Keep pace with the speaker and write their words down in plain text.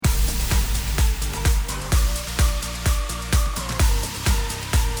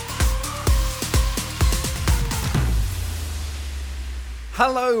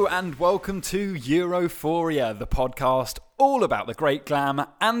Hello and welcome to Europhoria, the podcast all about the great glam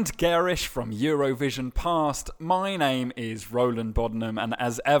and garish from Eurovision past. My name is Roland Boddenham, and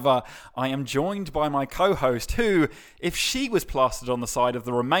as ever, I am joined by my co-host who, if she was plastered on the side of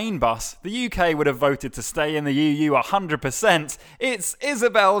the Remain bus, the UK would have voted to stay in the EU 100%. It's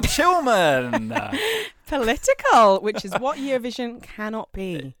Isabel Chilman. Political, which is what Eurovision cannot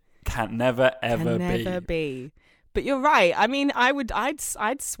be. Can never ever be. But you're right. I mean, I'd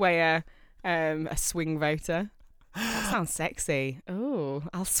sway a swing voter. That sounds sexy. Oh,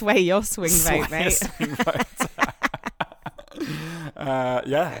 I'll sway your swing vote, mate. Swing vote.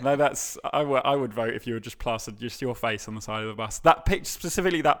 I would vote if you were just plastered just your face on the side of the bus.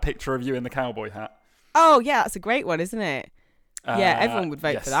 Specifically that picture of you in the cowboy hat. Oh yeah, that's a great one, isn't it? Yeah, everyone would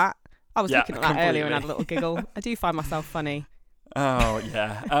vote for that. I was looking at that completely. earlier and had a little giggle. I do find myself funny. Oh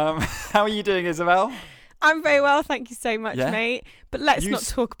yeah. How are you doing, Isabel? I'm very well, thank you so much, mate. But let's not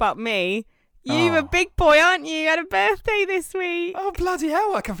talk about me. You're a big boy, aren't you? You had a birthday this week. Oh, bloody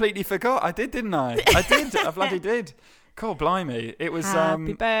hell. I completely forgot. I did, didn't I? I did. I bloody did. God, blimey. It was...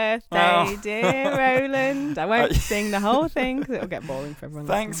 Happy birthday, dear Roland. I won't sing the whole thing because it'll get boring for everyone.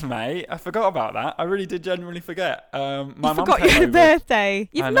 Thanks, mate. I forgot about that. I really did genuinely forget. You forgot you had a birthday.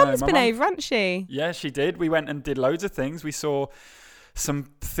 Your mum's been over, hasn't she? Yeah, she did. We went and did loads of things. We saw some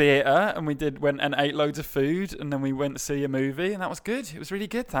theatre and we went and ate loads of food, and then we went to see a movie, and that was good. It was really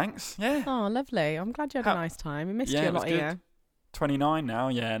good, thanks. Yeah. Oh, lovely. I'm glad you had a nice time. We missed you a lot here. 29 now.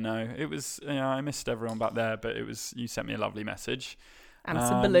 Yeah, no. It was, I missed everyone back there, but you sent me a lovely message. And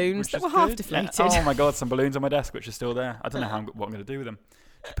some balloons that were half deflated. Yeah. Oh my God, some balloons on my desk which are still there. I don't know what I'm going to do with them.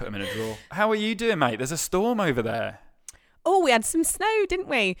 Just put them in a drawer. How are you doing, mate? There's a storm over there. Oh, we had some snow, didn't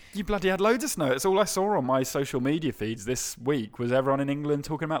we? You bloody had loads of snow. That's all I saw on my social media feeds this week was everyone in England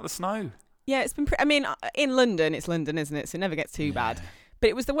talking about the snow. Yeah, it's been in London, it's London, isn't it? So it never gets too bad. But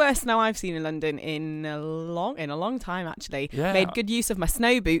it was the worst snow I've seen in London in a long time, actually. Yeah. Made good use of my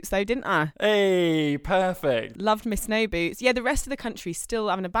snow boots, though, didn't I? Hey, perfect. Loved my snow boots. Yeah, the rest of the country's still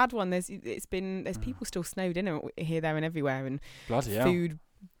having a bad one. There's people still snowed in here, there, and everywhere, and bloody hell. Food.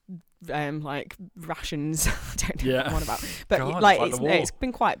 Like rations. I don't know what I'm on about, but God, it's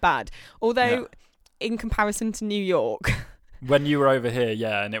been quite bad. Although, in comparison to New York, when you were over here,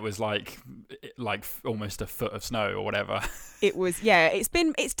 and it was like almost a foot of snow or whatever. It was,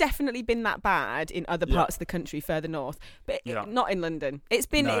 it's definitely been that bad in other parts of the country further north, but not in London. It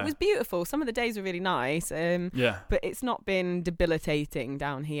was beautiful. Some of the days were really nice, but it's not been debilitating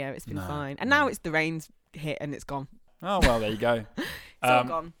down here. It's been fine, and now it's the rain's hit and it's gone. Oh well, there you go. It's all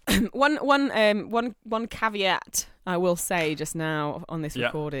gone. One caveat I will say just now on this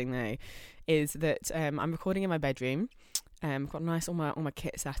recording though is that I'm recording in my bedroom. I've got all my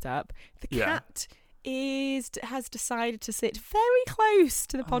kit set up. The cat has decided to sit very close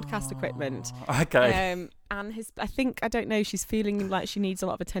to the podcast equipment. Okay. And I don't know, she's feeling like she needs a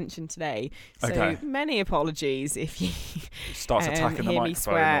lot of attention today. So many apologies if you starts attacking the hear microphone me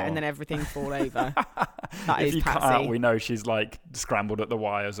swear and then everything fall over. That if is you Patsy. cut out, we know she's like scrambled at the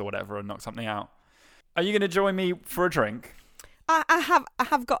wires or whatever and knocked something out. Are you going to join me for a drink? I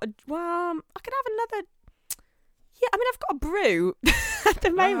have got I could have another. Yeah, I mean, I've got a brew at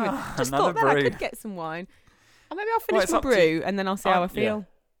the moment. Just thought that I could get some wine. Or maybe I'll finish my brew and then I'll see how I feel. Yeah.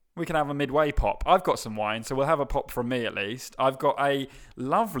 We can have a midway pop. I've got some wine, so we'll have a pop from me at least. I've got a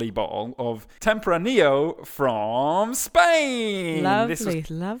lovely bottle of Tempranillo from Spain. Lovely, this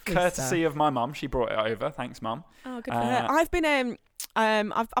was lovely courtesy stuff. of my mum. She brought it over. Thanks, Mum. Oh, good for her. I've been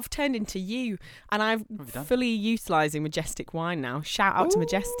I've turned into you, and I'm fully utilising Majestic wine now. Shout out to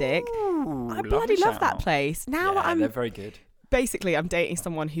Majestic. I bloody love that place. Now that they're very good. Basically, I'm dating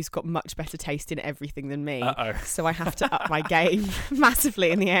someone who's got much better taste in everything than me. So I have to up my game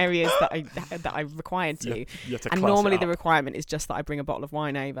massively in the areas that I'm required to. You have to and normally the requirement is just that I bring a bottle of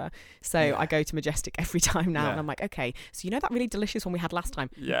wine over. So I go to Majestic every time now, and I'm like, okay, so you know that really delicious one we had last time?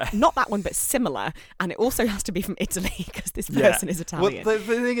 Yeah. Not that one, but similar. And it also has to be from Italy because this person is Italian. Well, the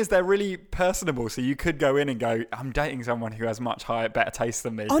thing is, they're really personable. So you could go in and go, I'm dating someone who has much better taste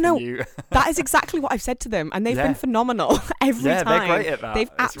than me. Oh, no. That is exactly what I've said to them. And they've been phenomenal every time. They're great at that.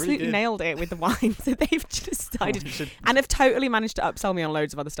 They've absolutely really nailed it with the wine. So they've just decided, and have totally managed to upsell me on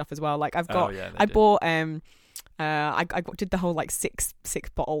loads of other stuff as well. Like I've got, I bought, I did the whole like six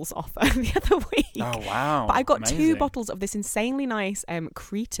bottles offer the other week. Oh wow! But I got 2 bottles of this insanely nice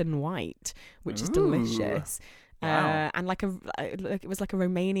Cretan white, which is delicious. Wow. And it was like a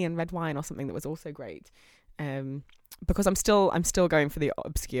Romanian red wine or something that was also great. Because I'm still going for the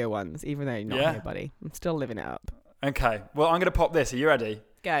obscure ones, even though you're not here, buddy. I'm still living it up. Okay, well, I'm going to pop this. Are you ready?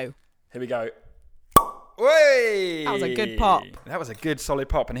 Go. Here we go. Way! That was a good pop. That was a good solid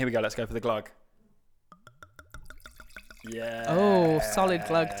pop. And here we go. Let's go for the glug. Yeah. Oh, solid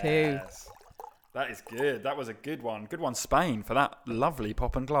glug too. That is good. That was a good one. Good one, Spain, for that lovely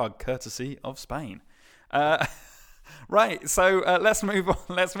pop and glug, courtesy of Spain. Right, so let's move on.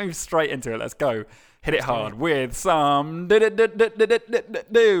 Let's move straight into it. Let's go. Hit it hard with some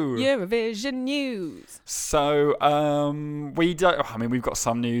Eurovision news. So we've got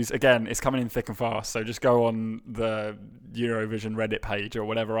some news. Again, it's coming in thick and fast. So just go on the Eurovision Reddit page or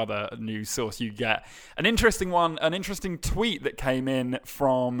whatever other news source you get. An interesting tweet that came in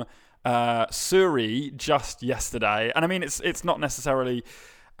from Suri just yesterday. And I mean, it's not necessarily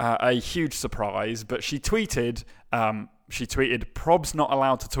a huge surprise, but she tweeted, Prob's not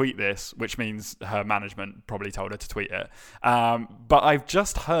allowed to tweet this, which means her management probably told her to tweet it. But I've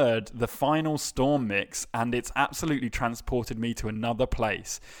just heard the final Storm mix, and it's absolutely transported me to another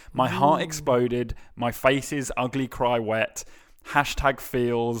place. My heart exploded. My face is ugly cry wet.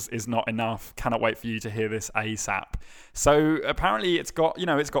 #feels is not enough. Cannot wait for you to hear this ASAP. So apparently it's got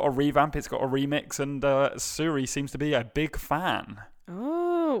a revamp, it's got a remix, and Suri seems to be a big fan.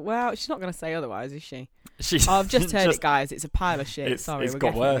 Oh, well, she's not going to say otherwise, is she? I've just heard it, guys. It's a pile of shit. Sorry, it's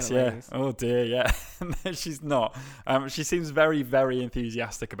got worse, yeah. Oh, dear, yeah. No, she's not. She seems very, very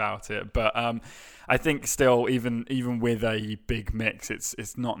enthusiastic about it. But I think still, even with a big mix,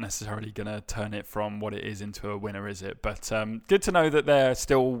 it's not necessarily going to turn it from what it is into a winner, is it? But good to know that they're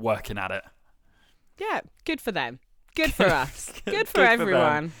still working at it. Yeah, good for them. Good for us. Good for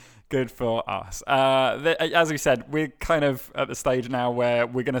everyone. Good for us. As we said, we're kind of at the stage now where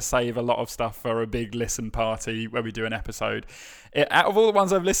we're going to save a lot of stuff for a big listen party where we do an episode. Out of all the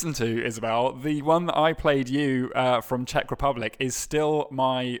ones I've listened to, Isabel, the one that I played you from Czech Republic is still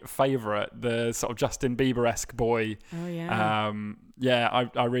my favourite. The sort of Justin Bieber-esque boy. Oh, yeah.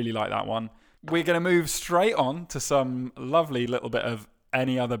 I really like that one. We're going to move straight on to some lovely little bit of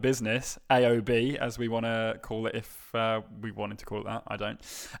any other business, AOB, as we want to call it, if we wanted to call it that. I don't.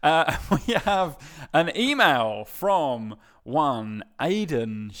 We have an email from one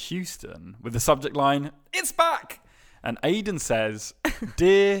Aidan Houston with the subject line, "It's back!" And Aidan says,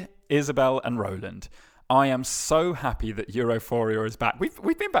 "Dear Isabel and Roland, I am so happy that Europhoria is back."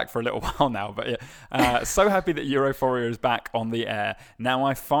 We've been back for a little while now, but yeah. So happy that Europhoria is back on the air. Now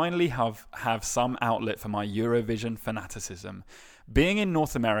I finally have some outlet for my Eurovision fanaticism. Being in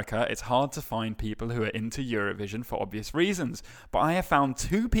North America, it's hard to find people who are into Eurovision for obvious reasons. But I have found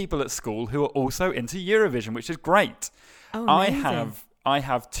 2 people at school who are also into Eurovision, which is great. Oh, I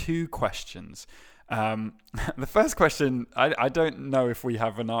have 2 questions. The first question, I don't know if we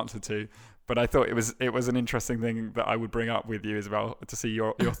have an answer to, but I thought it was an interesting thing that I would bring up with you as well to see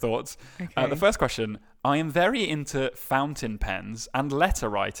your thoughts. Okay. The first question, I am very into fountain pens and letter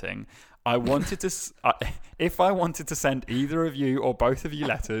writing. If I wanted to send either of you or both of you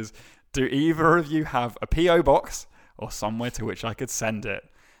letters, do either of you have a P.O. box or somewhere to which I could send it?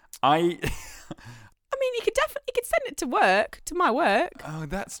 I mean, you could send it to my work. Oh,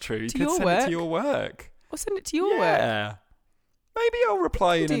 that's true. You to could your send work. it to your work. Or send it to your work. Yeah. Maybe I'll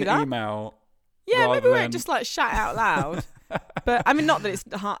reply in an email. Yeah, maybe we won't just like shout out loud. But I mean, not that it's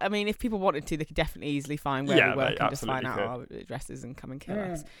hard. I mean, if people wanted to, they could definitely easily find where we work and just find out our addresses and come and kill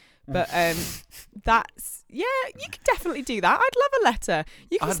us. But you could definitely do that. I'd love a letter.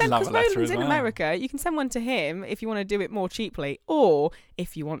 You can send, because Roland's in America, you can send one to him if you want to do it more cheaply, or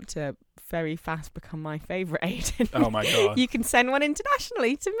if you want to very fast become my favourite Aidan. Oh my god! You can send one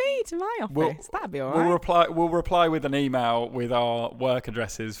internationally to me, to my office. That'd be all right. We'll reply with an email with our work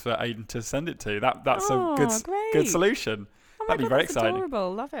addresses for Aidan to send it to. That's a good solution. Oh That'd be very exciting.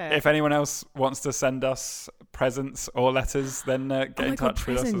 Adorable. Love it. If anyone else wants to send us presents or letters, then get in touch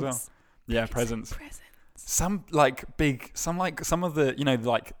with us as well. Yeah, presents. Some of the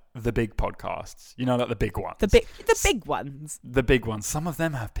the big podcasts, like the big ones. The big ones. The big ones. Some of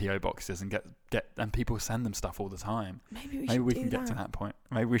them have PO boxes and and people send them stuff all the time. Maybe we can get to that point.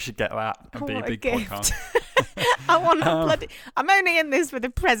 Maybe we should get that and be a big podcast. I want I'm only in this for the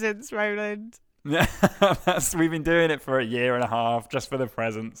presents, Roland. Yeah, we've been doing it for 1.5 years just for the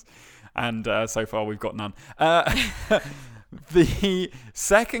presents, and so far we've got none. The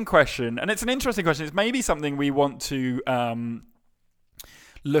second question, and it's an interesting question, it's maybe something we want to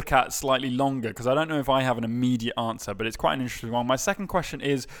look at slightly longer, because I don't know if I have an immediate answer, but it's quite an interesting one. My second question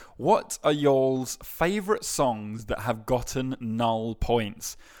is, what are y'all's favourite songs that have gotten null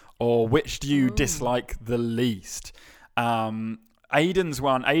points, or which do you dislike the least? Aidan's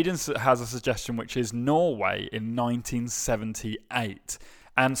has a suggestion, which is Norway in 1978.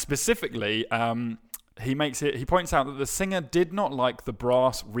 And specifically, he points out that the singer did not like the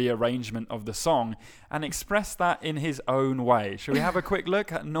brass rearrangement of the song and expressed that in his own way. Shall we have a quick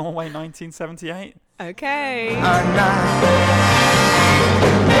look at Norway 1978? Okay.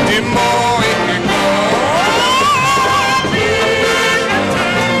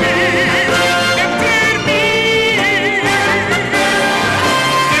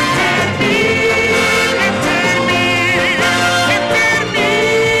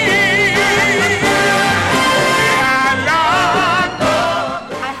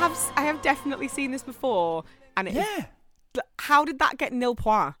 Definitely seen this before, and how did that get nil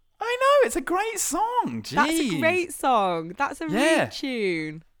points? I know, it's a great song. Jeez. That's a great song. That's a real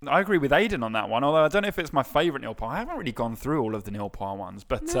tune. I agree with Aidan on that one, although I don't know if it's my favourite nil point. I haven't really gone through all of the nil point ones,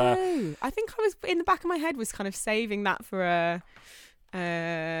 but no, I think I was in the back of my head was kind of saving that for a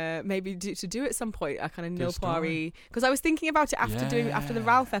maybe to do at some point a kind of nil point, because I was thinking about it after the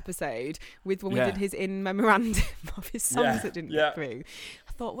Ralph episode when we did his in memorandum of his songs that didn't get through.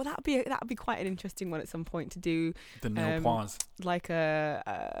 I thought, well, that would be quite an interesting one at some point to do the nil points, like the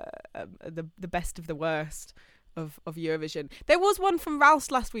best of the worst of Eurovision. There was one from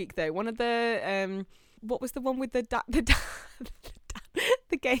Ralph's last week though. One of the what was the one with the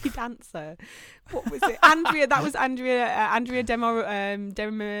gay dancer? What was it? Andrea. That was Andrea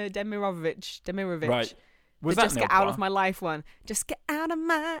Demirovic. Right. Was that just get out of my life one? Just get out of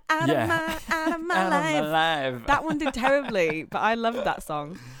my life. That one did terribly, but I loved that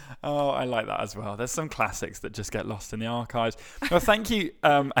song. Oh, I like that as well. There's some classics that just get lost in the archives. Well, thank you,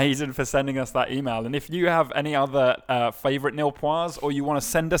 Aidan, for sending us that email. And if you have any other favourite nil points, or you want to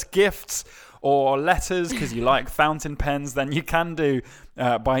send us gifts or letters because you like fountain pens, then you can do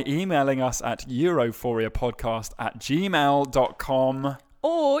by emailing us at europhoriapodcast@gmail.com.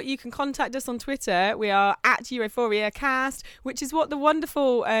 Or you can contact us on Twitter. We are at EuphoriaCast, which is what the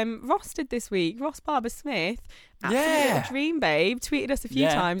wonderful Ross did this week. Ross Barber-Smith, absolute dream babe, tweeted us a few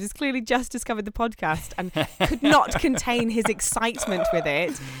times. He's clearly just discovered the podcast and could not contain his excitement with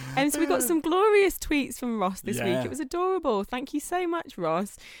it. And so we got some glorious tweets from Ross this week. It was adorable. Thank you so much,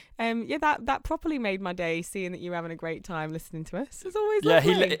 Ross. That properly made my day, seeing that you're having a great time listening to us. It's always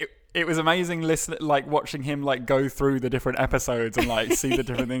lovely. It was amazing watching him go through the different episodes and see the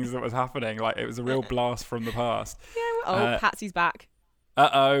different things that was happening. It was a real blast from the past. Yeah. Patsy's back.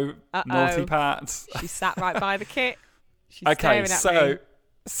 Naughty Pat. She sat right by the kit. She's okay, staring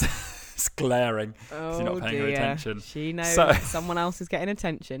at me. It's glaring. Oh, you're not paying her attention. She knows someone else is getting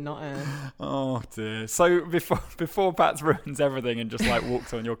attention, not her. Oh dear. So before Pat ruins everything and just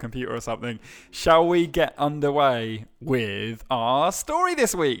walks on your computer or something, shall we get underway with our story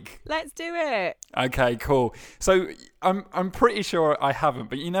this week? Let's do it. Okay, cool. So I'm pretty sure I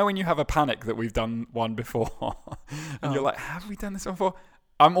haven't, but when you have a panic that we've done one before, and you're like, have we done this one before?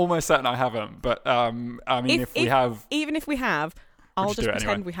 I'm almost certain I haven't, but I mean, if we have, even if we have, I'll just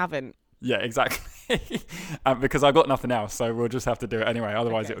pretend we haven't. Yeah, exactly. Because I've got nothing else, so we'll just have to do it anyway.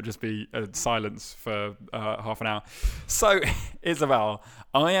 Otherwise, it will just be silence for half an hour. So, Isabel,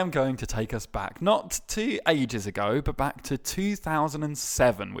 I am going to take us back, not to ages ago, but back to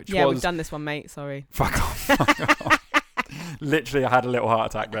 2007, which was... Yeah, we've done this one, mate. Sorry. Fuck off. Literally, I had a little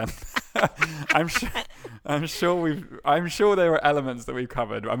heart attack then. I'm sure there are elements that we've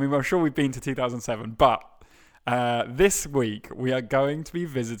covered. I mean, I'm sure we've been to 2007, but... this week we are going to be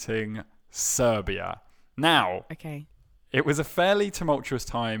visiting Serbia. Now, it was a fairly tumultuous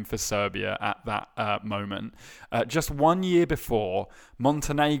time for Serbia at that moment. Just 1 year before,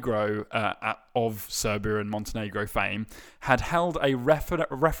 Montenegro, of Serbia and Montenegro fame, had held a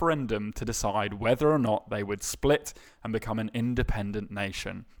referendum to decide whether or not they would split and become an independent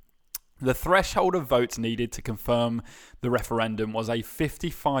nation. The threshold of votes needed to confirm the referendum was a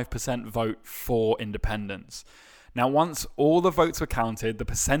 55% vote for independence. Now, once all the votes were counted, the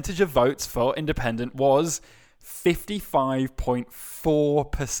percentage of votes for independent was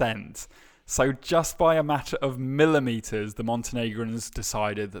 55.4%. So just by a matter of millimetres, the Montenegrins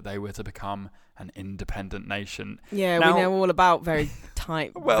decided that they were to become an independent nation. Yeah, now, we know all about very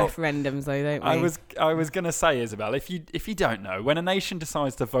tight referendums, though, don't we? I was going to say, Isabel, if you don't know, when a nation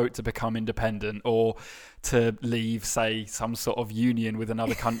decides to vote to become independent or to leave, say, some sort of union with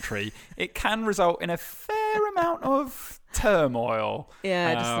another country, it can result in a fair amount of turmoil.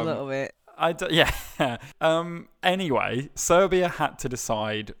 Yeah, just a little bit. Anyway, Serbia had to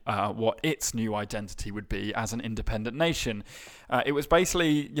decide what its new identity would be as an independent nation. It was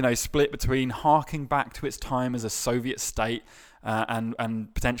basically, split between harking back to its time as a Soviet state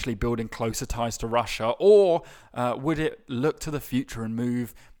and potentially building closer ties to Russia, or would it look to the future and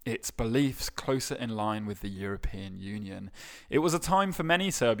move its beliefs closer in line with the European Union. It was a time for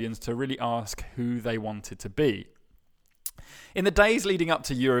many Serbians to really ask who they wanted to be. In the days leading up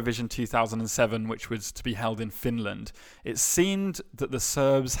to Eurovision 2007, which was to be held in Finland, it seemed that the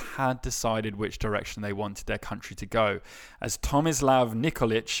Serbs had decided which direction they wanted their country to go, as Tomislav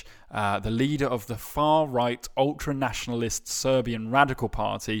Nikolic, the leader of the far-right ultra-nationalist Serbian Radical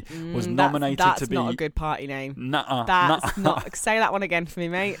Party, was nominated to be... That's not a good party name. Not. Say that one again for me,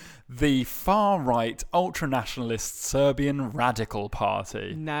 mate. The far-right ultra-nationalist Serbian Radical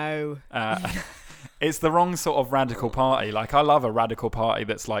Party. No. It's the wrong sort of radical party. Like, I love a radical party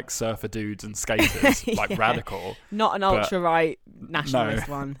that's like surfer dudes and skaters, like radical. Not an ultra-right nationalist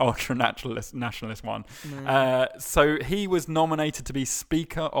one. Ultra-nationalist one. No. So he was nominated to be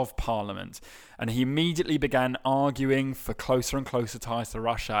Speaker of Parliament, and he immediately began arguing for closer and closer ties to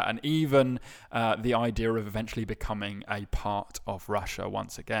Russia, and even the idea of eventually becoming a part of Russia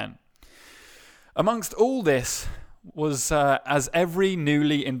once again. Amongst all this was, as every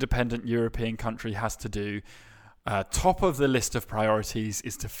newly independent European country has to do, top of the list of priorities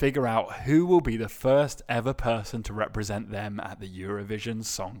is to figure out who will be the first ever person to represent them at the Eurovision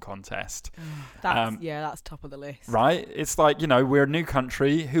Song Contest. That's top of the list. Right? It's like, we're a new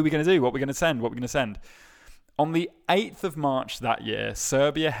country. Who are we going to do? What are we going to send? What are we going to send? On the 8th of March that year,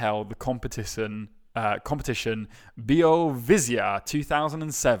 Serbia held the competition Beovizija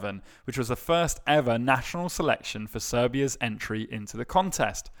 2007, which was the first ever national selection for Serbia's entry into the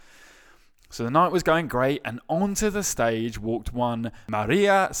contest. So the night was going great, and onto the stage walked one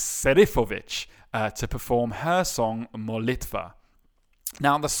Maria Serifovic to perform her song Molitva.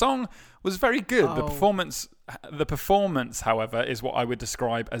 Now, the song was very good. Oh. The performance, however, is what I would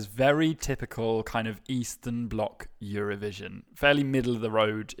describe as very typical kind of Eastern Bloc Eurovision. Fairly middle of the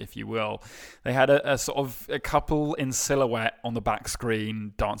road, if you will. They had a sort of a couple in silhouette on the back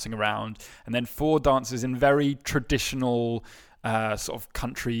screen dancing around, and then 4 dancers in very traditional sort of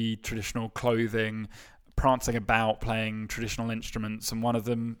country traditional clothing, prancing about, playing traditional instruments, and one of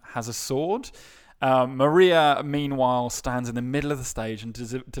them has a sword. Maria, meanwhile, stands in the middle of the stage and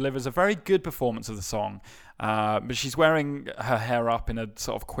delivers a very good performance of the song. But she's wearing her hair up in a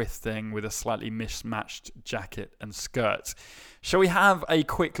sort of quiff thing with a slightly mismatched jacket and skirt. Shall we have a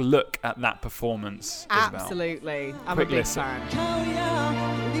quick look at that performance, Isabel? Absolutely. I'm quick a big listen. fan.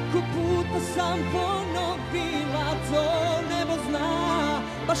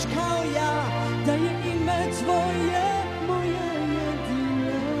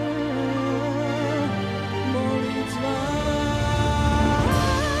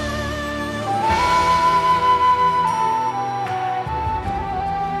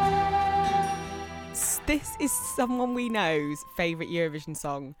 This is someone we know's favourite Eurovision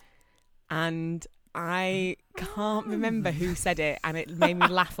song, and I can't remember who said it, and it made me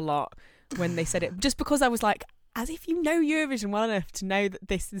laugh a lot when they said it, just because I was like, as if you know Eurovision well enough to know that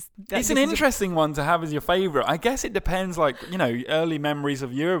this is... It's an interesting one to have as your favourite. I guess it depends, like, early memories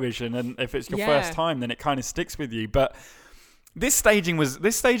of Eurovision, and if it's your first time, then it kind of sticks with you. But this staging was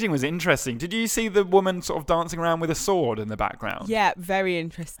interesting. Did you see the woman sort of dancing around with a sword in the background? Yeah, very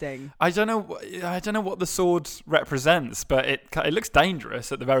interesting. I don't know what the sword represents, but it looks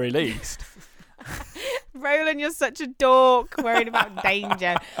dangerous at the very least. Roland, you're such a dork, worried about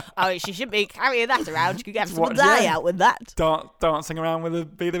danger. Oh, she shouldn't be carrying that around. She could get someone die out with that. Dancing around with the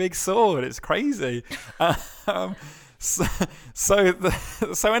big sword. It's crazy.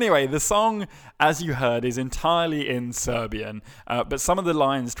 So anyway, the song, as you heard, is entirely in Serbian, but some of the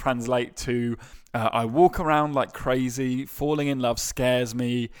lines translate to I walk around like crazy, falling in love scares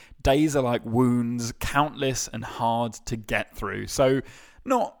me, days are like wounds, countless and hard to get through. So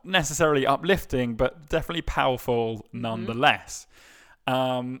not necessarily uplifting, but definitely powerful nonetheless.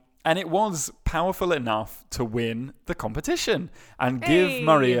 And it was powerful enough to win the competition and give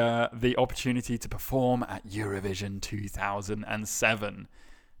Maria the opportunity to perform at Eurovision 2007.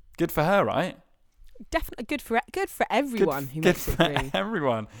 Good for her, right? Definitely good for everyone who makes it through.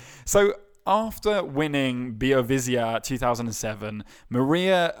 Everyone. So after winning Beovizija 2007,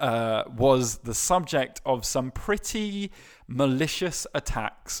 Maria was the subject of some pretty malicious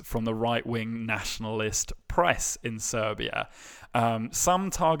attacks from the right-wing nationalist press in Serbia.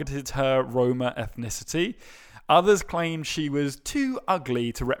 Some targeted her Roma ethnicity. Others claimed she was too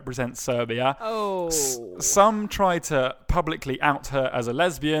ugly to represent Serbia. Oh. Some tried to publicly out her as a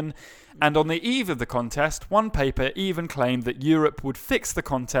lesbian. And on the eve of the contest, one paper even claimed that Europe would fix the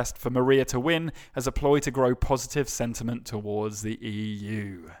contest for Maria to win as a ploy to grow positive sentiment towards the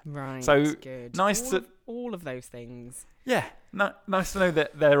EU. Right. So good. Nice all of those things. Yeah, nice to know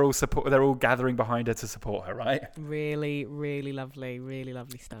that they're all gathering behind her to support her, right? Really, really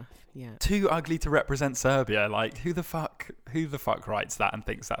lovely stuff. Yeah. Too ugly to represent Serbia. Like, who the fuck writes that and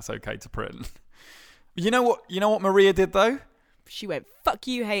thinks that's okay to print? You know what Maria did though? She went, fuck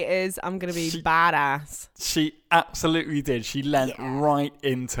you haters, I'm going to be badass. She absolutely did. She leant right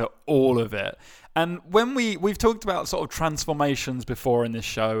into all of it. And when we've talked about sort of transformations before in this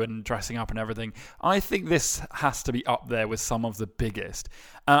show and dressing up and everything, I think this has to be up there with some of the biggest.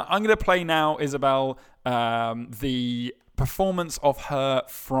 I'm going to play now, Isabel, the performance of her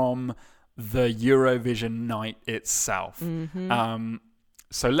from the Eurovision night itself. Mm-hmm.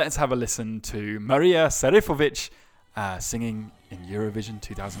 So let's have a listen to Maria Serifovic singing in Eurovision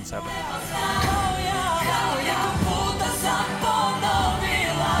 2007.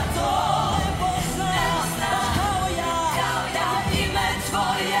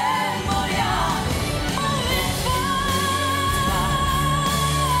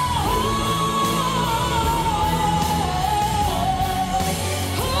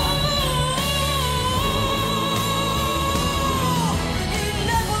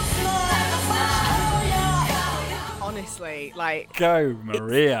 Honestly, like, go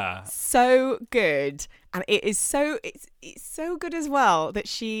Maria. It's so good, and it's so good as well that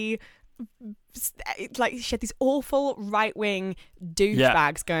she had these awful right-wing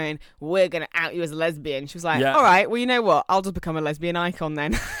douchebags going, we're gonna out you as a lesbian. She was like, all right, well, you know what, I'll just become a lesbian icon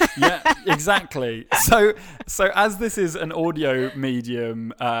then. Yeah, exactly. So as this is an audio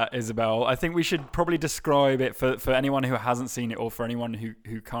medium, Isabel, I think we should probably describe it for anyone who hasn't seen it, or for anyone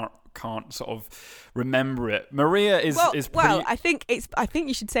who can't sort of remember it. Maria is pretty... Well, I think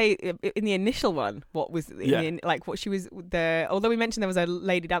you should say in the initial one what was what she was although we mentioned there was a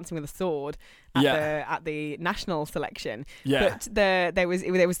lady dancing with a sword at the national selection, but there was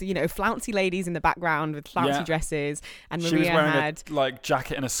flouncy ladies in the background with flouncy dresses, and Maria had a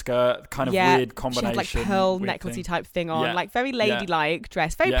jacket and a skirt, kind of weird combination. She had pearl necklacey type thing on, very ladylike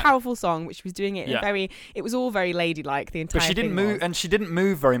dress, very powerful song, which she was doing it in it was all very ladylike, the entire But she didn't move, and she didn't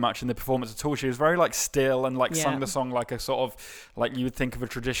move very much in the performance at all. She was very still and sung the song like a sort of you would think of a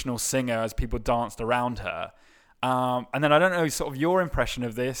traditional singer as people danced around her. And then I don't know sort of your impression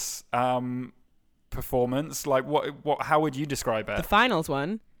of this performance. How would you describe it? The finals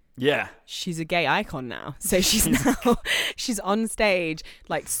one. Yeah. She's a gay icon now. So she's on stage,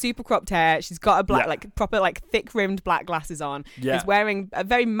 super cropped hair. She's got a black, proper, thick rimmed black glasses on. Yeah. She's wearing a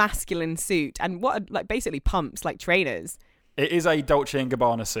very masculine suit and basically pumps, trainers. It is a Dolce &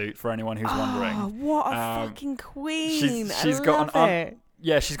 Gabbana suit for anyone who's wondering. Oh, what a fucking queen. She's got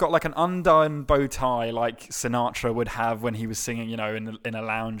she's got an undone bow tie like Sinatra would have when he was singing, in a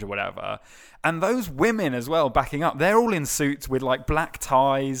lounge or whatever. And those women as well backing up, they're all in suits with black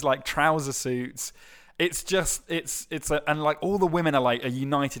ties, trouser suits. It's just, and all the women are a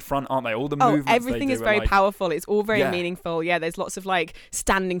united front, aren't they? All the movements everything is very powerful. It's all very meaningful. Yeah, there's lots of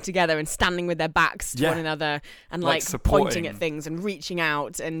standing together and standing with their backs to one another and pointing at things and reaching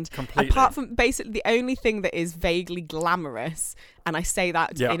out. And apart from basically the only thing that is vaguely glamorous, and I say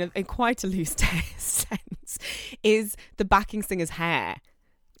that in quite a loose sense, is the backing singer's hair.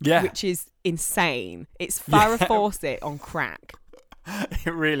 Yeah. Which is insane. It's Farrah Fawcett on crack.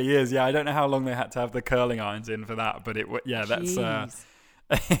 It really is. Yeah, I don't know how long they had to have the curling irons in for that, but that's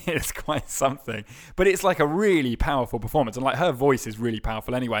it's quite something. But it's a really powerful performance, and her voice is really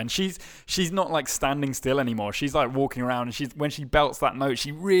powerful anyway. And she's not standing still anymore. She's walking around, and when she belts that note,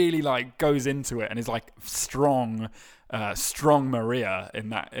 she really goes into it and is strong Maria in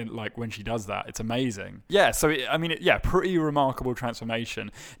that, when she does that. It's amazing. Yeah, so pretty remarkable transformation.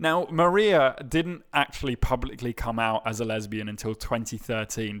 Now, Maria didn't actually publicly come out as a lesbian until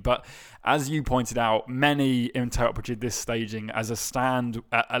 2013, but as you pointed out, many interpreted this staging as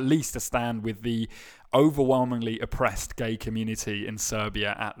at least a stand with the overwhelmingly oppressed gay community in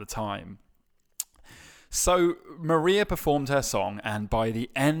Serbia at the time. So Maria performed her song, and by the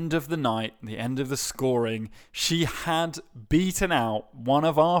end of the night, the end of the scoring, she had beaten out one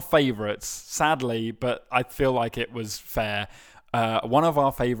of our favourites, sadly, but I feel like it was fair, one of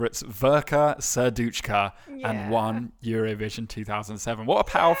our favourites, Verka Serduchka, and won Eurovision 2007. What a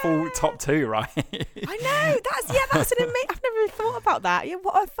powerful top two, right? I know, that's an amazing, I've never even thought about that. Yeah,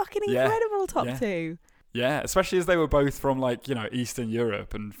 what a fucking incredible top two. Yeah, especially as they were both from Eastern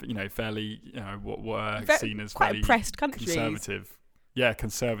Europe and fairly what were seen as quite fairly oppressed countries.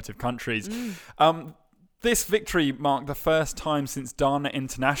 Conservative countries. This victory marked the first time since Dana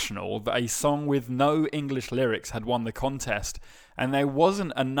International that a song with no English lyrics had won the contest, and there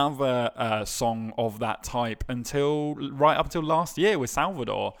wasn't another song of that type right up until last year with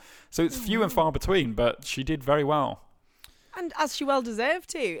Salvador. So it's few and far between, but she did very well. And as she well deserved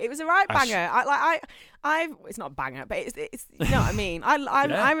to. It was a right banger. It's not a banger, but it's you know what I mean.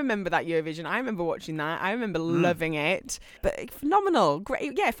 I remember that Eurovision. I remember watching that. I remember loving it. But phenomenal,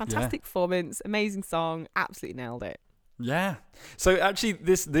 great, fantastic performance, amazing song, absolutely nailed it. Yeah. So actually,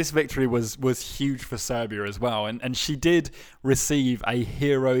 this victory was huge for Serbia as well, and she did receive a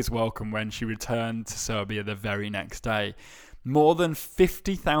hero's welcome when she returned to Serbia the very next day. More than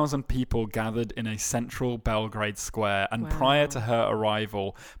 50,000 people gathered in a central Belgrade square, and prior to her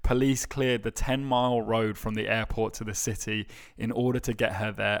arrival, police cleared the 10-mile road from the airport to the city in order to get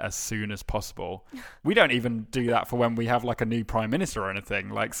her there as soon as possible. We don't even do that for when we have like a new prime minister or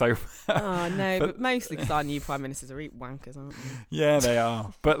anything. Oh no, but mostly because our new prime ministers are wankers, aren't they? Yeah, they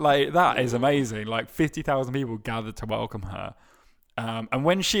are. But that is amazing. 50,000 people gathered to welcome her. And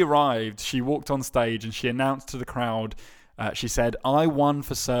when she arrived, she walked on stage and she announced to the crowd. She said, "I won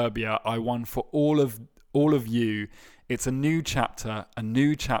for Serbia. I won for all of you. It's a new chapter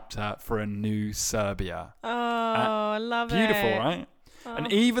for a new Serbia." Oh, I love it. Beautiful, right? Oh.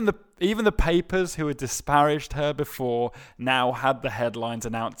 And even the papers who had disparaged her before now had the headlines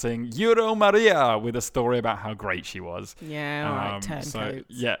announcing Euro Maria with a story about how great she was. Yeah, all right, turncoats. So,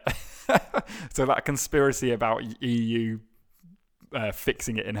 yeah. So that conspiracy about EU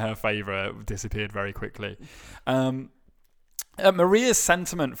fixing it in her favour disappeared very quickly. Maria's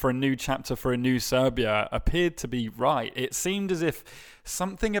sentiment for a new chapter for a new Serbia appeared to be right. It seemed as if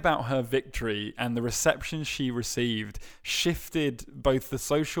something about her victory and the reception she received shifted both the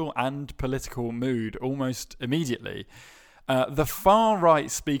social and political mood almost immediately. The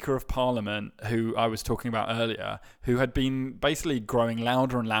far-right Speaker of Parliament, who I was talking about earlier, who had been basically growing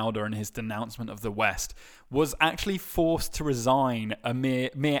louder and louder in his denouncement of the West, was actually forced to resign a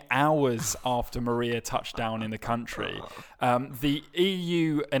mere hours after Maria touched down in the country. The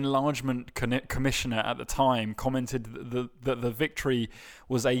EU Enlargement Commissioner at the time commented that the victory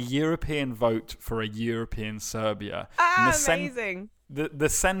was a European vote for a European Serbia. Amazing. The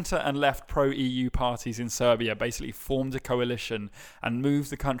centre and left pro-EU parties in Serbia basically formed a coalition and moved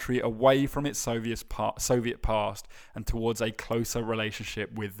the country away from its Soviet past and towards a closer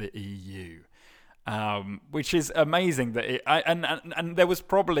relationship with the EU. Which is amazing that and there was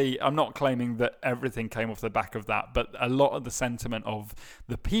probably, I'm not claiming that everything came off the back of that, but a lot of the sentiment of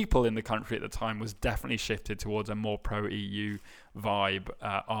the people in the country at the time was definitely shifted towards a more pro-EU vibe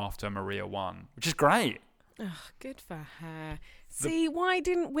after Maria won, which is great. Oh, good for her. See, why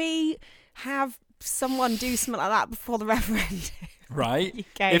didn't we have someone do something like that before the referendum? Right.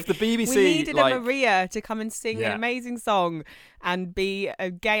 Okay. If the BBC... We needed a Maria to come and sing an amazing song and be a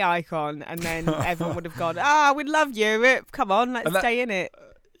gay icon, and then everyone would have gone, we'd love Europe. Come on, let's stay in it.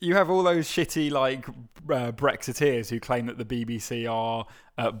 You have all those shitty Brexiteers who claim that the BBC are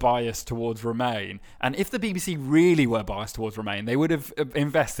biased towards Remain. And if the BBC really were biased towards Remain, they would have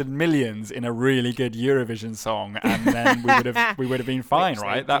invested millions in a really good Eurovision song, and then we would have been fine,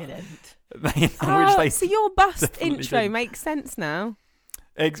 right? So your bust intro makes sense now.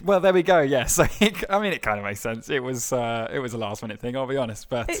 Well, there we go. Yeah, so it kind of makes sense. It was a last minute thing, I'll be honest,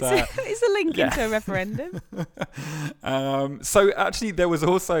 but it's a link into a referendum. So actually, there was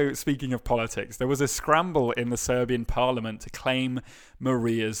also, speaking of politics, there was a scramble in the Serbian parliament to claim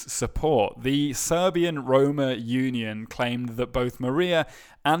Maria's support. The Serbian Roma Union claimed that both Maria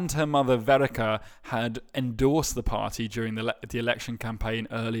and her mother Verica had endorsed the party during the election campaign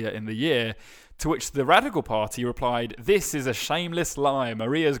earlier in the year. To which the Radical Party replied, "This is a shameless lie.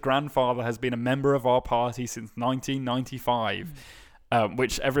 Maria's grandfather has been a member of our party since 1995.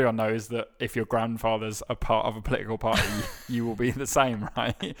 Which everyone knows that if your grandfather's a part of a political party, you will be the same,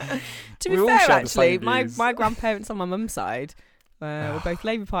 right? To be fair, actually, my grandparents on my mum's side were both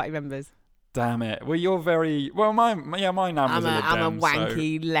Labour Party members. Damn it. Well, you're very... Well, my nan was a Lib Dem. I'm a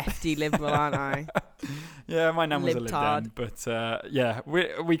wanky lefty liberal, aren't I? Yeah, my nan was a Lib Dem.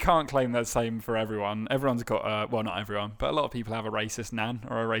 But we can't claim the same for everyone. Everyone's got... well, not everyone, but a lot of people have a racist nan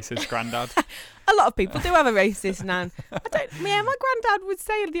or a racist granddad. A lot of people do have a racist nan. My granddad would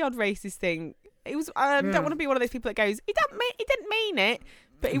say the odd racist thing. It was... I don't want to be one of those people that goes, he didn't mean it.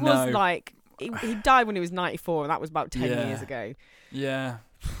 But he was like... He died when he was 94, and that was about 10 years ago. Yeah.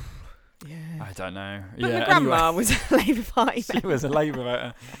 Yeah. I don't know. But my grandma was a Labour Party member. She was a Labour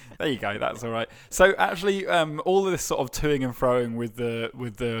voter. There you go. That's all right. So actually, all of this sort of toing and froing with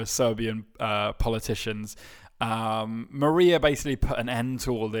the Serbian politicians Maria basically put an end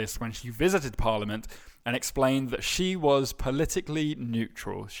to all this when she visited Parliament and explained that she was politically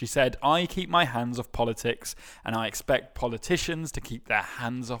neutral. She said, "I keep my hands off politics and I expect politicians to keep their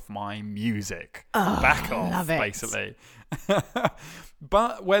hands off my music." Back off, basically.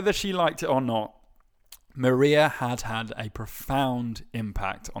 But whether she liked it or not, Maria had a profound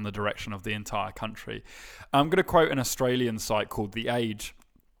impact on the direction of the entire country. I'm going to quote an Australian site called The Age.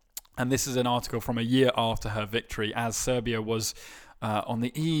 And this is an article from a year after her victory, as Serbia was on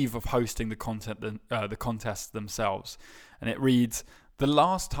the eve of hosting the contest themselves. And it reads, "The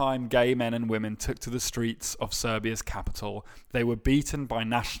last time gay men and women took to the streets of Serbia's capital, they were beaten by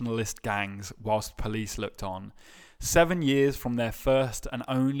nationalist gangs whilst police looked on. 7 years from their first and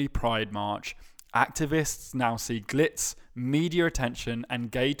only Pride March, activists now see glitz, media attention and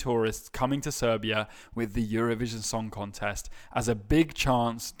gay tourists coming to Serbia with the Eurovision Song Contest as a big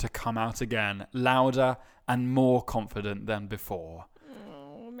chance to come out again, louder and more confident than before."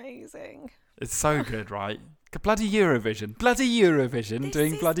 Oh, amazing. It's so good, right? Bloody Eurovision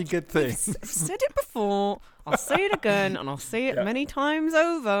doing bloody good things. I've said it before, I'll say it again, and I'll say it many times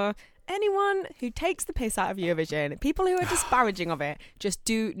over. Anyone who takes the piss out of Eurovision, people who are disparaging of it, just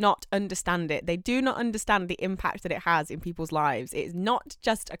do not understand it. They do not understand the impact that it has in people's lives. It's not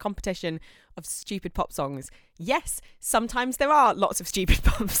just a competition of stupid pop songs. Yes, sometimes there are lots of stupid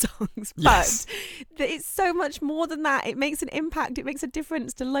pop songs, but it's so much more than that. It makes an impact. It makes a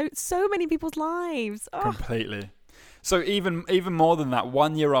difference to so many people's lives. Oh. Completely. So even more than that,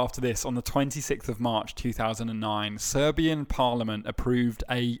 1 year after this, on the 26th of March 2009, Serbian Parliament approved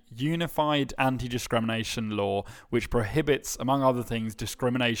a unified anti-discrimination law which prohibits, among other things,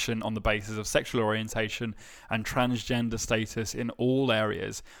 discrimination on the basis of sexual orientation and transgender status in all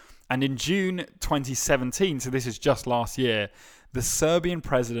areas. And in June 2017, so this is just last year, the Serbian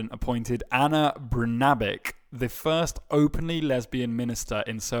president appointed Ana Brnabic, the first openly lesbian minister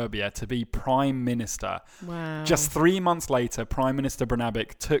in Serbia, to be prime minister. Wow. Just 3 months later, Prime Minister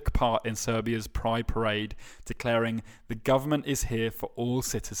Brnabic took part in Serbia's Pride Parade, declaring, "The government is here for all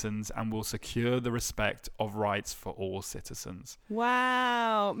citizens and will secure the respect of rights for all citizens."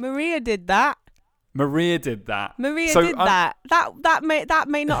 Wow. Maria did that. Maria did that. That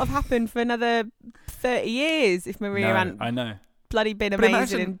may not have happened for another 30 years if Maria hadn't I know. bloody been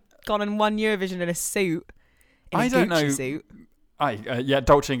amazing and gone and won Eurovision in a suit. I don't know. Suit. Dolce &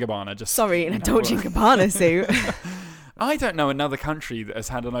 Gabbana. Sorry, in a Dolce & Gabbana suit. I don't know another country that has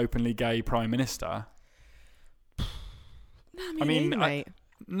had an openly gay prime minister. I mean, mate.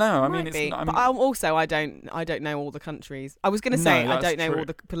 No, I mean it's. Not, but also, I don't know all the countries. I was going to say I don't know all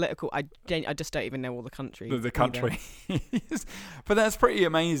the political. I just don't even know all the countries. The country, but that's pretty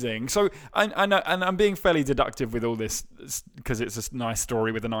amazing. So I know, and I'm being fairly deductive with all this because it's a nice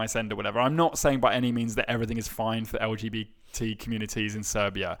story with a nice end or whatever. I'm not saying by any means that everything is fine for LGBT communities in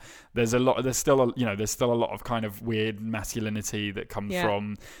Serbia. There's still a lot of kind of weird masculinity that comes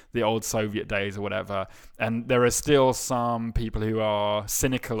from the old Soviet days or whatever, and there are still some people who are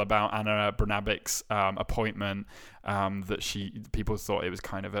cynical about Ana Brnabic's appointment, that people thought it was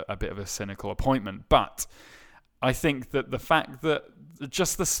kind of a bit of a cynical appointment. But I think that the fact that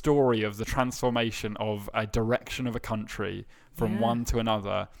just the story of the transformation of a direction of a country from one to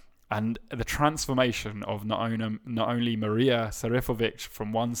another, and the transformation of not only Maria Serifovic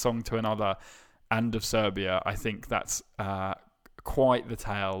from one song to another and of Serbia, I think that's quite the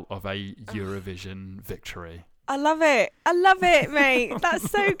tale of a Eurovision victory. I love it, mate. That's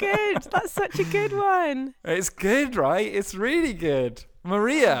so good. That's such a good one. It's good, right? It's really good.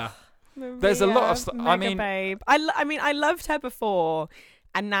 Maria. There's a lot of stuff. Babe. I loved her before,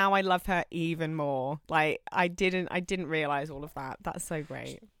 and now I love her even more. Like I didn't realize all of that. That's so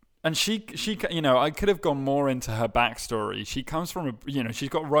great. And she, I could have gone more into her backstory. She comes from she's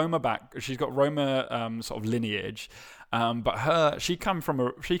got Roma sort of lineage, but she came from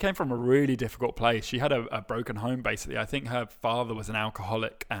a really difficult place. She had a broken home basically. I think her father was an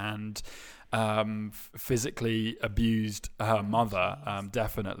alcoholic and physically abused her mother,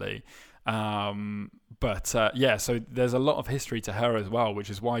 definitely. So there's a lot of history to her as well, which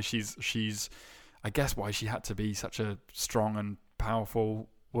is why she's I guess why she had to be such a strong and powerful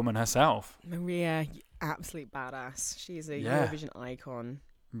woman herself. Maria, absolute badass. She's a Eurovision icon.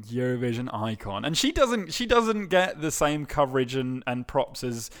 And she doesn't get the same coverage and props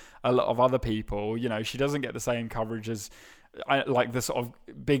as a lot of other people. She doesn't get the same coverage as like the sort of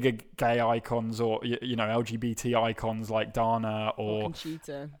bigger gay icons or LGBT icons like Dana or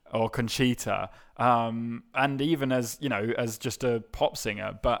Conchita, and even as as just a pop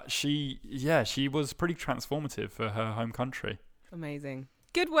singer. But she was pretty transformative for her home country. Amazing.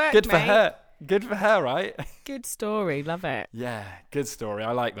 Good work, Good mate. for her. Good for her, right? Good story. Love it. Yeah, good story.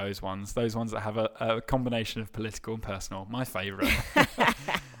 I like those ones. Those ones that have a combination of political and personal. My favourite.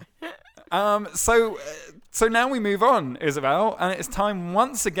 So now we move on, Isabel, and it's time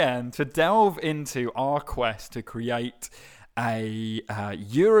once again to delve into our quest to create a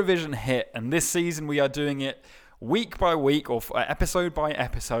Eurovision hit. And this season we are doing it week by week or episode by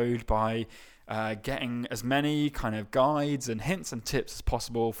episode by getting as many kind of guides and hints and tips as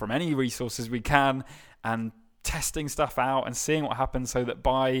possible from any resources we can and testing stuff out and seeing what happens so that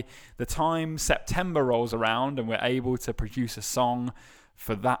by the time September rolls around and we're able to produce a song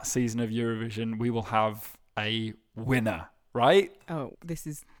for that season of Eurovision, we will have a winner, right? Oh, this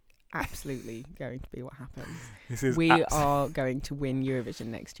is absolutely going to be what happens. We are going to win Eurovision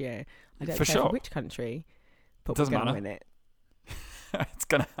next year. I don't care which country, but we're going to win it. It's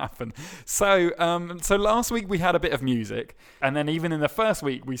going to happen. So last week we had a bit of music, and then even in the first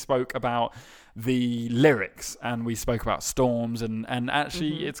week we spoke about the lyrics and we spoke about storms, and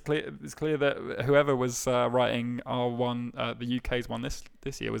actually it's clear that whoever was writing our one, the UK's one this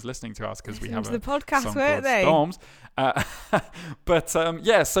year was listening to us because we have the podcast, song weren't they? Storms.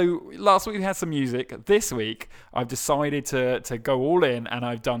 So last week we had some music. This week I've decided to go all in, and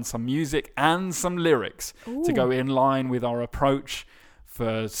I've done some music and some lyrics to go in line with our approach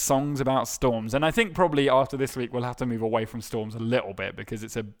for songs about storms. And I think probably after this week we'll have to move away from storms a little bit because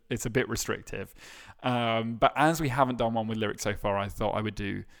it's a bit restrictive. But as we haven't done one with lyrics so far, I thought I would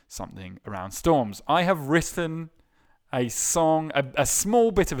do something around storms. I have written a song, a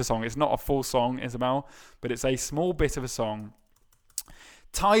small bit of a song. It's not a full song, Isabel, but it's a small bit of a song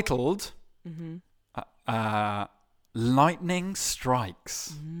titled Lightning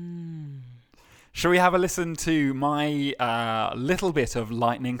Strikes. Shall we have a listen to my little bit of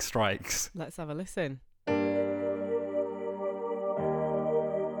Lightning Strikes? Let's have a listen.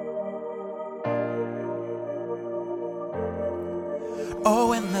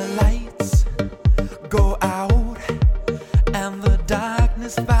 Oh, when the lights go out and the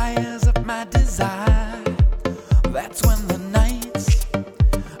darkness fires up my desire, that's when the nights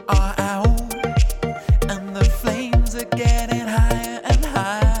are out and the flames are getting higher and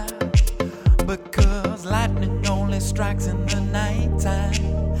higher, because lightning only strikes in the nighttime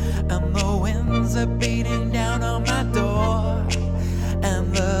and the winds are beating down on my door,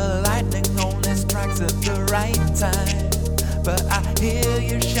 and the lightning only strikes at the right time, but I hear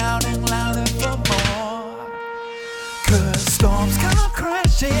you shouting louder for more. 'Cause storms come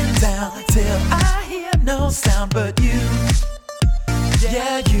crashing down till I hear no sound but you.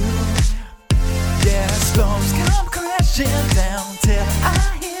 Yeah, you. Yeah, storms come crashing down till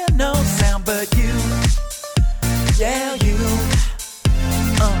I hear no sound but you. Yeah, you.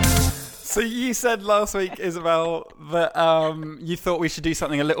 So you said last week, Isabel, that you thought we should do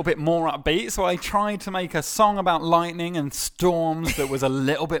something a little bit more upbeat. So I tried to make a song about lightning and storms that was a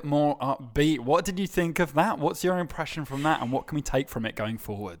little bit more upbeat. What did you think of that? What's your impression from that? And what can we take from it going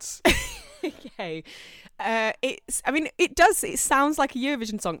forwards? Okay. It sounds like a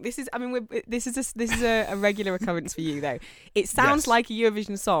Eurovision song. This is a regular occurrence for you though. It sounds like a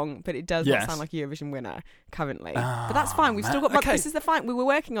Eurovision song, but it does not sound like a Eurovision winner currently. But that's fine. We've still got months. This is the fine. We were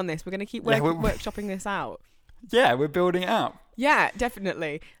working on this. We're going to keep workshopping this out. Yeah, we're building it up. Yeah,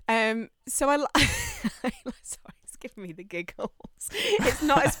 definitely. Sorry, it's giving me the giggles. It's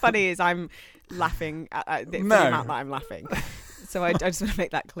not as funny as I'm laughing at the amount that I'm laughing. So I just want to make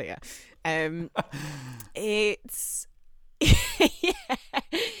that clear. It's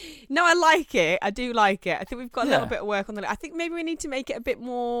no, I like it. I do like it. I think we've got a little bit of work on that. I think maybe we need to make it a bit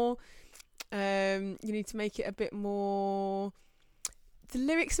more. You need to make it a bit more. The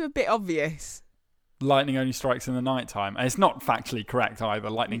lyrics are a bit obvious. Lightning only strikes in the nighttime. And it's not factually correct either.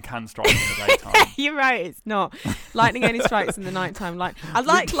 Lightning can strike in the daytime. You're right. It's not. Lightning only strikes in the nighttime. I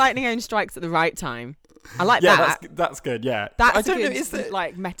like lightning only strikes at the right time. I like that. That's good. Yeah, that's a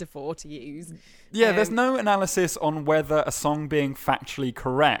good metaphor to use. Yeah, there's no analysis on whether a song being factually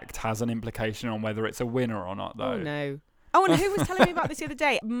correct has an implication on whether it's a winner or not, though. Oh no. Oh, and who was telling me about this the other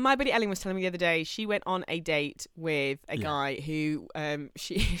day? My buddy Ellen was telling me the other day. She went on a date with a guy who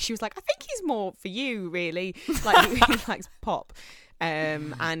she was like, I think he's more for you, really. Like he likes pop.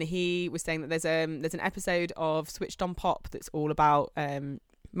 And he was saying that there's an episode of Switched on Pop that's all about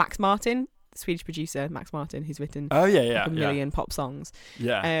Max Martin, the Swedish producer Max Martin, who's written a million pop songs.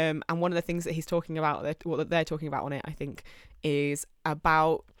 Yeah. And one of the things that he's talking about, what they're talking about on it, I think, is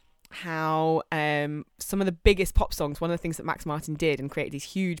about how some of the biggest pop songs, one of the things that Max Martin did and created these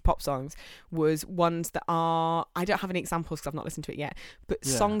huge pop songs was ones that are, I don't have any examples because I've not listened to it yet, but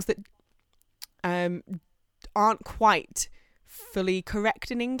songs that aren't quite fully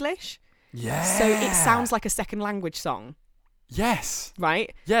correct in English. Yeah. So it sounds like a second language song. Yes.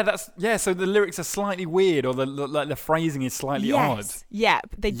 Right? Yeah, so the lyrics are slightly weird, or the phrasing is slightly odd. Yeah,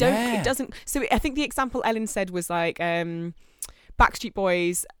 they don't, Yeah. it doesn't, so I think the example Ellen said was like, Backstreet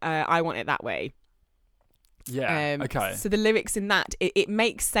Boys, I Want It That Way. Yeah, okay. So the lyrics in that, it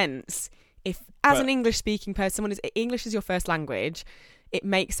makes sense if, as an English-speaking person, English is your first language, it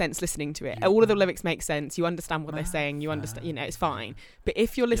makes sense listening to it. All of the lyrics make sense. You understand what they're saying. You understand, it's fine. But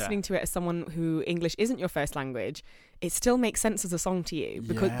if you're listening to it as someone who English isn't your first language, it still makes sense as a song to you.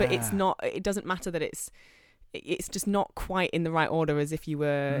 But it's not. It doesn't matter that it's just not quite in the right order as if you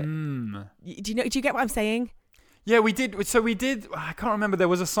were. Do you get what I'm saying? Yeah, we did. So we did. I can't remember. There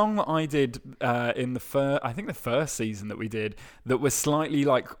was a song that I did in the first season that we did that was slightly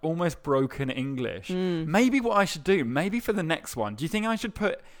like almost broken English. Maybe what I should do, maybe for the next one, do you think I should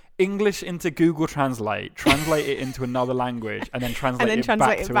put English into Google Translate it into another language, and then translate it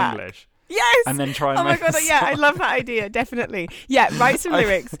back to English? Yes. And then try and oh my god, yeah, I love that idea, definitely. Yeah, write some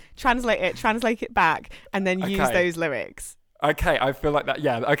lyrics, translate it back, and then use those lyrics. Okay, I feel like that.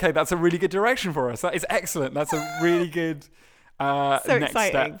 Yeah, okay, that's a really good direction for us. That is excellent. That's a really good next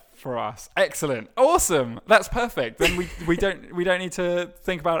step for us. Excellent, awesome. That's perfect. Then we don't need to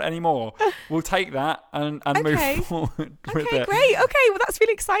think about it anymore. We'll take that and move forward with it. Okay, great. Okay, well that's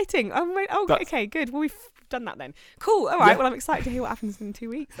really exciting. Okay, good. Well, we've done that then. Cool. All right. Yeah. Well, I'm excited to hear what happens in 2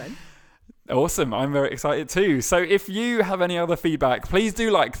 weeks then. Awesome. I'm very excited too. So if you have any other feedback, please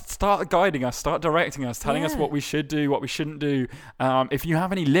do start guiding us, start directing us, telling us what we should do, what we shouldn't do. If you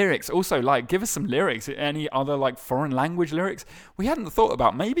have any lyrics, also give us some lyrics, any other foreign language lyrics. We hadn't thought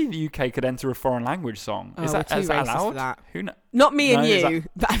about maybe the UK could enter a foreign language song. Is that allowed? For that. Who knows? Not me and you,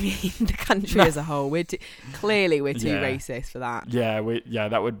 but I mean the country as a whole. We're too racist for that. Yeah,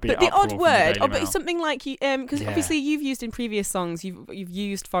 that would be. But the odd word, but something like you, because obviously you've used in previous songs, you've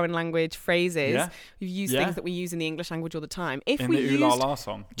used foreign language phrases. Yeah. You've used things that we use in the English language all the time. If we used Ooh La La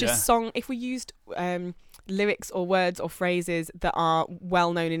song, if we used lyrics or words or phrases that are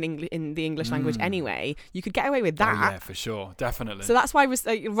well known in the English language anyway, you could get away with that. Oh, yeah, for sure, definitely. So that's why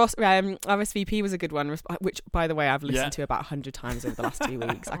RSVP was a good one, which by the way I've listened to about 100 times over the last 2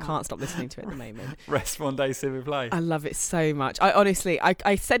 weeks. I can't stop listening to it at the moment. Respondez s'il vous plaît. I love it so much. I honestly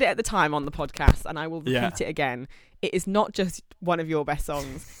said it at the time on the podcast, and I will repeat it again. It is not just one of your best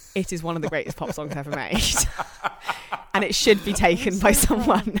songs. It is one of the greatest pop songs ever made. And it should be taken by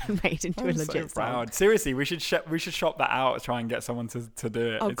someone and made into a legit song. Seriously, we should shop that out, try and get someone to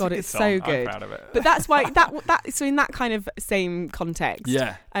do it. Oh god, it's so good. I'm proud of it. But that's why so in that kind of same context, you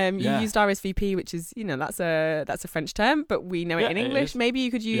used RSVP, which is that's a French term, but we know it in English. Maybe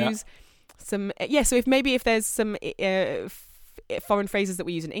you could use some so if there's some foreign phrases that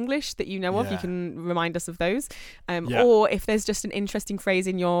we use in English that you know of, you can remind us of those. Or if there's just an interesting phrase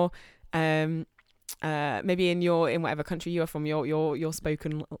in your maybe in whatever country you are from, your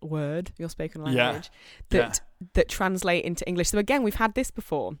spoken word, your spoken language that translate into English. So again, we've had this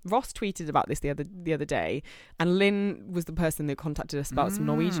before. Ross tweeted about this the other day, and Lynn was the person who contacted us about some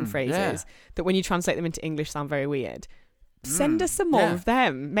Norwegian phrases that when you translate them into English sound very weird. Send us some more of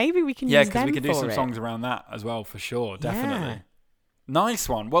them. Maybe we can use them. Yeah, because we could do some songs around that as well, for sure. Definitely. Yeah. Nice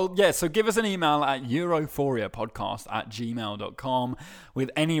one. Well, so give us an email at europhoriapodcast@gmail.com with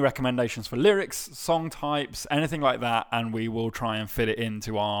any recommendations for lyrics, song types, anything like that, and we will try and fit it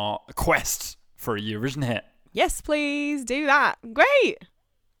into our quest for a Eurovision hit. Yes, please do that. Great.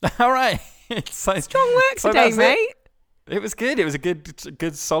 All right. Strong work today, mate. It was good. It was a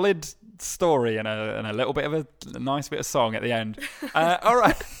good solid story and a little bit of a nice bit of song at the end. All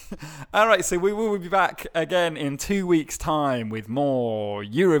right, so we will be back again in 2 weeks' time with more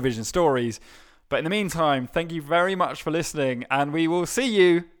Eurovision stories, but in the meantime, thank you very much for listening, and we will see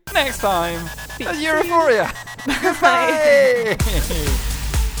you next time at Europhoria. Goodbye.